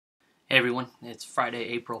everyone, it's Friday,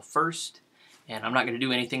 April 1st, and I'm not going to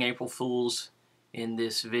do anything April Fools in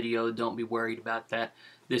this video. Don't be worried about that.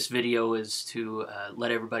 This video is to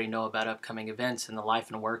let everybody know about upcoming events in the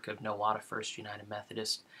life and work of Nowata First United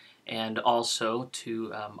Methodist, and also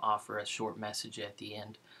to offer a short message at the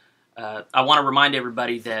end. I want to remind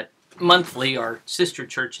everybody that monthly our sister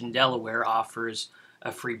church in Delaware offers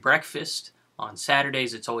a free breakfast on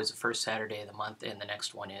Saturdays. It's always the first Saturday of the month, and the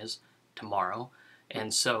next one is tomorrow.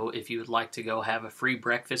 And so if you would like to go have a free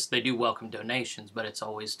breakfast, they do welcome donations, but it's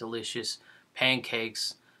always delicious.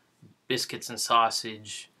 Pancakes, biscuits and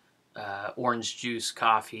sausage, orange juice,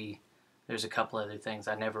 coffee. There's a couple other things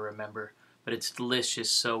I never remember, but it's delicious.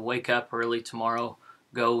 So wake up early tomorrow,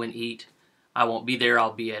 go and eat. I won't be there.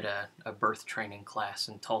 I'll be at a birth training class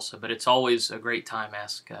in Tulsa, but it's always a great time.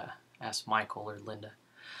 Ask Michael or Linda.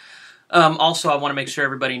 Also, I want to make sure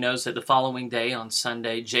everybody knows that the following day, on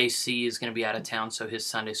Sunday, JC is going to be out of town, so his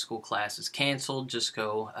Sunday school class is canceled. Just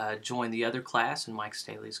go join the other class, and Mike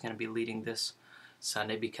Staley is going to be leading this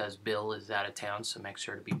Sunday because Bill is out of town, so make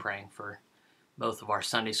sure to be praying for both of our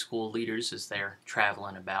Sunday school leaders as they're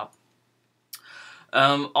traveling about.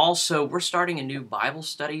 Also, we're starting a new Bible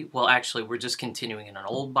study. Well, actually, we're just continuing in an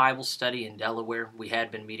old Bible study in Delaware. We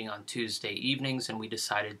had been meeting on Tuesday evenings, and we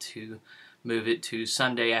decided to move it to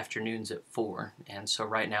Sunday afternoons at 4. And so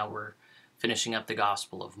right now we're finishing up the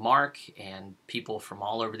Gospel of Mark, and people from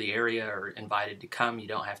all over the area are invited to come. You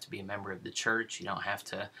don't have to be a member of the church. You don't have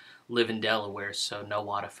to live in Delaware. So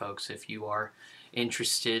Nowata folks, if you are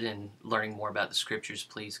interested in learning more about the Scriptures,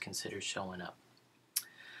 please consider showing up.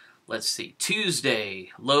 Let's see, Tuesday,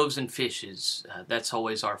 loaves and fishes. That's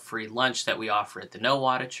always our free lunch that we offer at the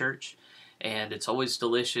Nowata Church. And it's always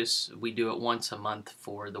delicious. We do it once a month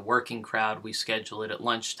for the working crowd. We schedule it at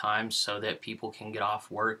lunchtime so that people can get off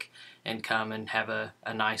work and come and have a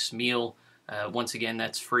nice meal. Once again,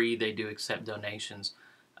 that's free. They do accept donations.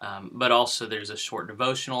 But also there's a short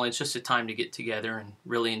devotional. It's just a time to get together and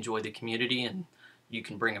really enjoy the community. And you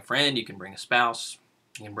can bring a friend, you can bring a spouse,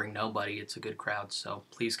 you can bring nobody. It's a good crowd, so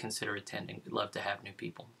please consider attending. We'd love to have new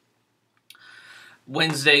people.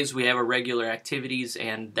 Wednesdays we have our regular activities,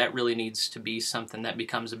 and that really needs to be something that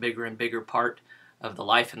becomes a bigger and bigger part of the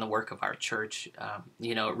life and the work of our church.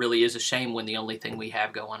 You know, it really is a shame when the only thing we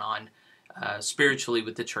have going on spiritually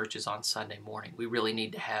with the church is on Sunday morning. We really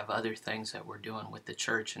need to have other things that we're doing with the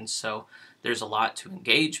church, and so there's a lot to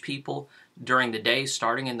engage people during the day.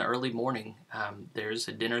 Starting in the early morning, there's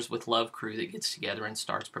a Dinners with Love crew that gets together and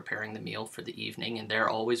starts preparing the meal for the evening, and they're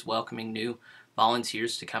always welcoming new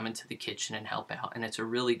volunteers to come into the kitchen and help out, and it's a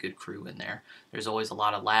really good crew in there. There's always a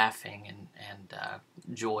lot of laughing and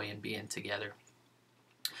joy in being together.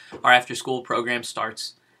 Our after-school program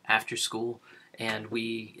starts after school, and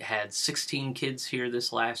we had 16 kids here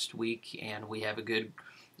this last week, and we have a good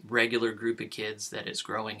regular group of kids that is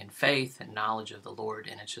growing in faith and knowledge of the Lord,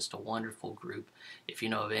 and it's just a wonderful group. If you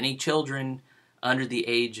know of any children under the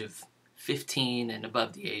age of 15 and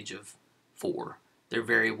above the age of 4, they're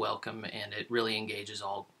very welcome, and it really engages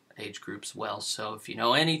all age groups well. So if you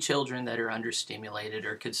know any children that are understimulated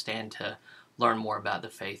or could stand to learn more about the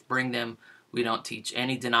faith, bring them. We don't teach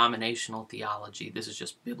any denominational theology. This is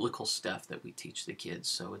just biblical stuff that we teach the kids,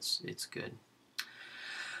 so it's good.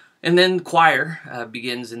 And then choir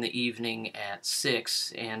begins in the evening at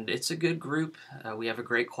 6, and it's a good group. We have a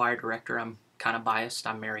great choir director. I'm kind of biased.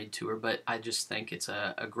 I'm married to her, but I just think it's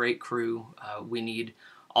a great crew. We need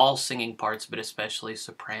all singing parts, but especially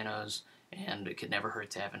sopranos, and it could never hurt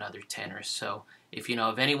to have another tenor. So if you know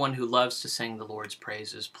of anyone who loves to sing the Lord's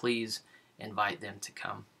praises, please invite them to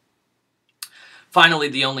come. Finally,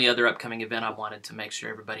 the only other upcoming event I wanted to make sure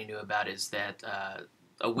everybody knew about is that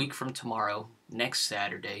a week from tomorrow, next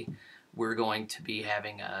Saturday, we're going to be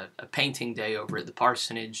having a painting day over at the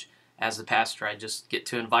parsonage. As the pastor, I just get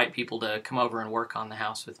to invite people to come over and work on the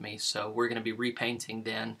house with me. So we're going to be repainting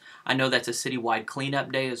then. I know that's a citywide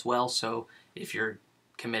cleanup day as well, so if you're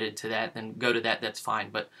committed to that, then go to that, that's fine.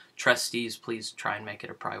 But trustees, please try and make it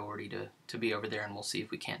a priority to be over there, and we'll see if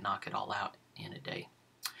we can't knock it all out in a day.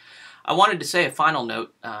 I wanted to say a final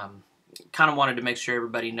note. Kind of wanted to make sure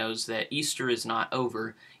everybody knows that Easter is not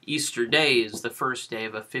over. Easter Day is the first day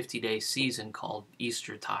of a 50-day season called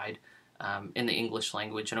Eastertide. In the English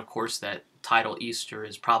language, and of course that title Easter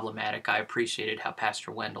is problematic. I appreciated how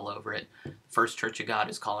Pastor Wendell over at First Church of God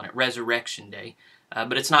is calling it Resurrection Day,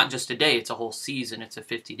 but it's not just a day, it's a whole season. It's a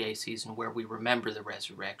 50-day season where we remember the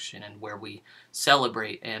resurrection and where we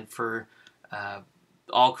celebrate, and for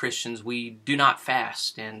all Christians we do not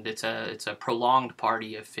fast, and it's a prolonged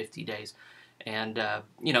party of 50 days. And,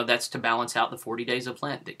 you know, that's to balance out the 40 days of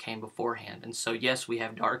Lent that came beforehand. And so, yes, we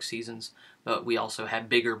have dark seasons, but we also have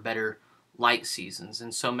bigger, better, light seasons.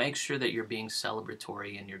 And so make sure that you're being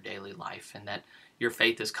celebratory in your daily life and that your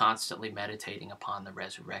faith is constantly meditating upon the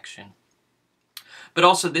resurrection. But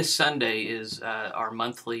also this Sunday is our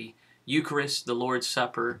monthly Eucharist, the Lord's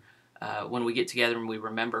Supper, when we get together and we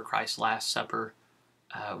remember Christ's Last Supper,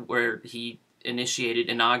 where he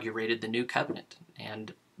inaugurated the new covenant.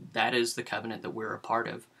 And that is the covenant that we're a part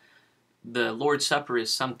of. The Lord's Supper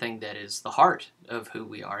is something that is the heart of who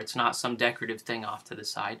we are. It's not some decorative thing off to the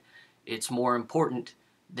side. It's more important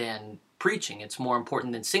than preaching. It's more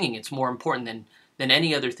important than singing. It's more important than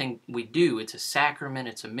any other thing we do. It's a sacrament.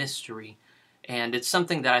 It's a mystery. And it's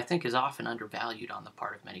something that I think is often undervalued on the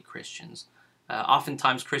part of many Christians.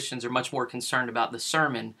 Oftentimes Christians are much more concerned about the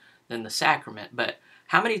sermon than the sacrament. But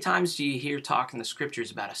how many times do you hear talk in the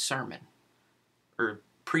Scriptures about a sermon or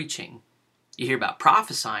preaching? You hear about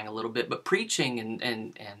prophesying a little bit, but preaching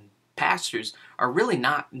and pastors are really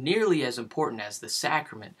not nearly as important as the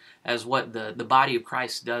sacrament, as what the body of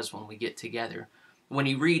Christ does when we get together. When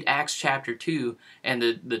you read Acts chapter 2 and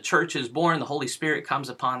the church is born, the Holy Spirit comes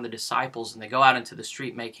upon the disciples and they go out into the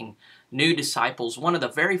street making new disciples, one of the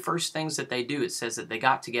very first things that they do, it says that they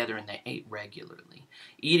got together and they ate regularly.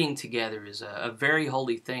 Eating together is a very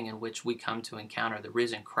holy thing in which we come to encounter the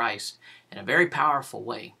risen Christ in a very powerful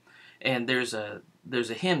way. And there's a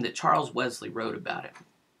hymn that Charles Wesley wrote about it.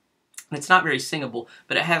 And it's not very singable,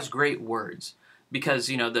 but it has great words. Because,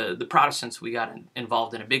 you know, the Protestants, we got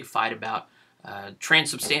involved in a big fight about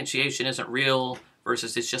transubstantiation isn't real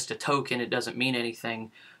versus it's just a token, it doesn't mean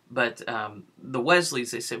anything. But the Wesleys,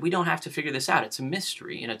 they said, we don't have to figure this out. It's a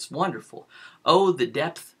mystery, and it's wonderful. Oh, the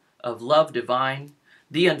depth of love divine,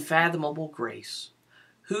 the unfathomable grace.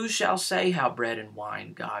 Who shall say how bread and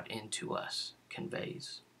wine God into us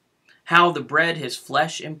conveys? How the bread his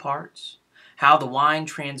flesh imparts, how the wine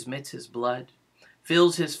transmits his blood,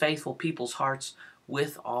 fills his faithful people's hearts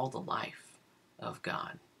with all the life of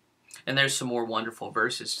God. And there's some more wonderful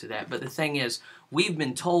verses to that. But the thing is, we've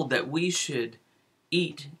been told that we should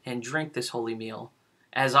eat and drink this holy meal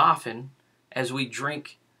as often as we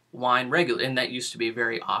drink wine regularly. And that used to be a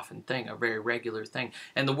very often thing, a very regular thing.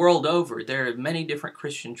 And the world over, there are many different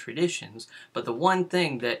Christian traditions, but the one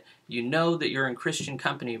thing that you know that you're in Christian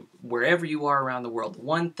company wherever you are around the world, the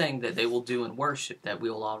one thing that they will do in worship that we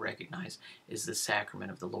will all recognize is the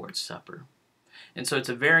sacrament of the Lord's Supper. And so it's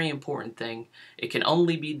a very important thing. It can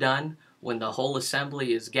only be done when the whole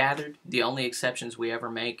assembly is gathered. The only exceptions we ever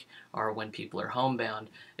make are when people are homebound.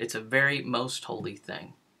 It's a very most holy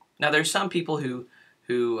thing. Now there's some people who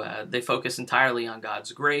they focus entirely on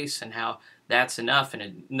God's grace and how that's enough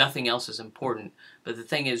and nothing else is important. But the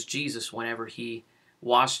thing is, Jesus, whenever he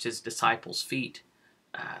washed his disciples' feet,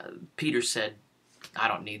 Peter said, I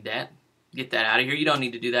don't need that. Get that out of here. You don't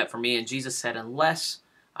need to do that for me. And Jesus said, unless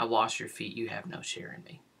I wash your feet, you have no share in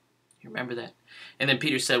me. You remember that? And then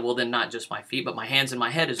Peter said, well, then not just my feet, but my hands and my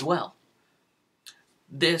head as well.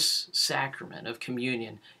 This sacrament of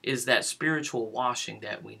communion is that spiritual washing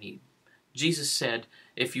that we need. Jesus said,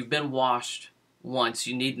 if you've been washed once,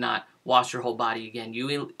 you need not wash your whole body again.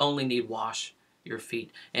 You only need wash your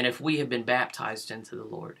feet. And if we have been baptized into the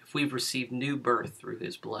Lord, if we've received new birth through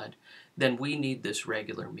his blood, then we need this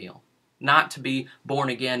regular meal. Not to be born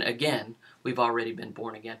again, we've already been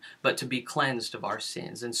born again, but to be cleansed of our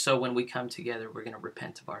sins. And so when we come together, we're going to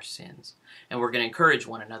repent of our sins. And we're going to encourage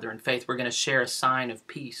one another in faith. We're going to share a sign of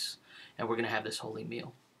peace. And we're going to have this holy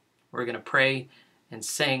meal. We're going to pray and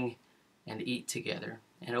sing and eat together.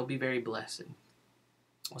 And it'll be very blessed.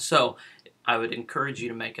 So I would encourage you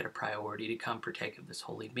to make it a priority to come partake of this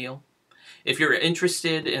holy meal. If you're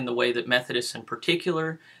interested in the way that Methodists in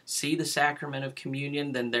particular see the sacrament of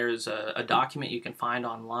communion, then there's a document you can find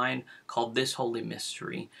online called This Holy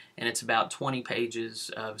Mystery. And it's about 20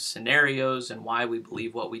 pages of scenarios and why we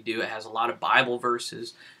believe what we do. It has a lot of Bible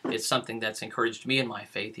verses. It's something that's encouraged me in my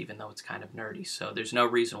faith, even though it's kind of nerdy. So there's no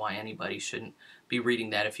reason why anybody shouldn't be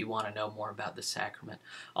reading that if you want to know more about the sacrament.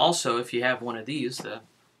 Also, if you have one of these, the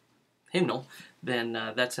hymnal, then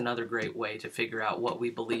that's another great way to figure out what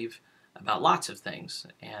we believe about lots of things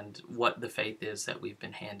and what the faith is that we've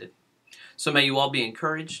been handed. So may you all be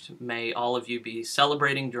encouraged. May all of you be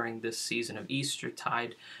celebrating during this season of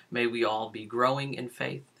Eastertide. May we all be growing in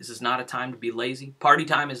faith. This is not a time to be lazy. Party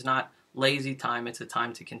time is not lazy time. It's a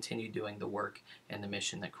time to continue doing the work and the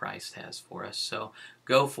mission that Christ has for us. So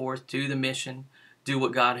go forth, do the mission, do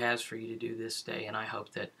what God has for you to do this day, and I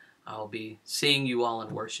hope that I'll be seeing you all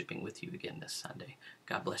and worshiping with you again this Sunday.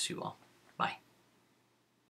 God bless you all. Bye.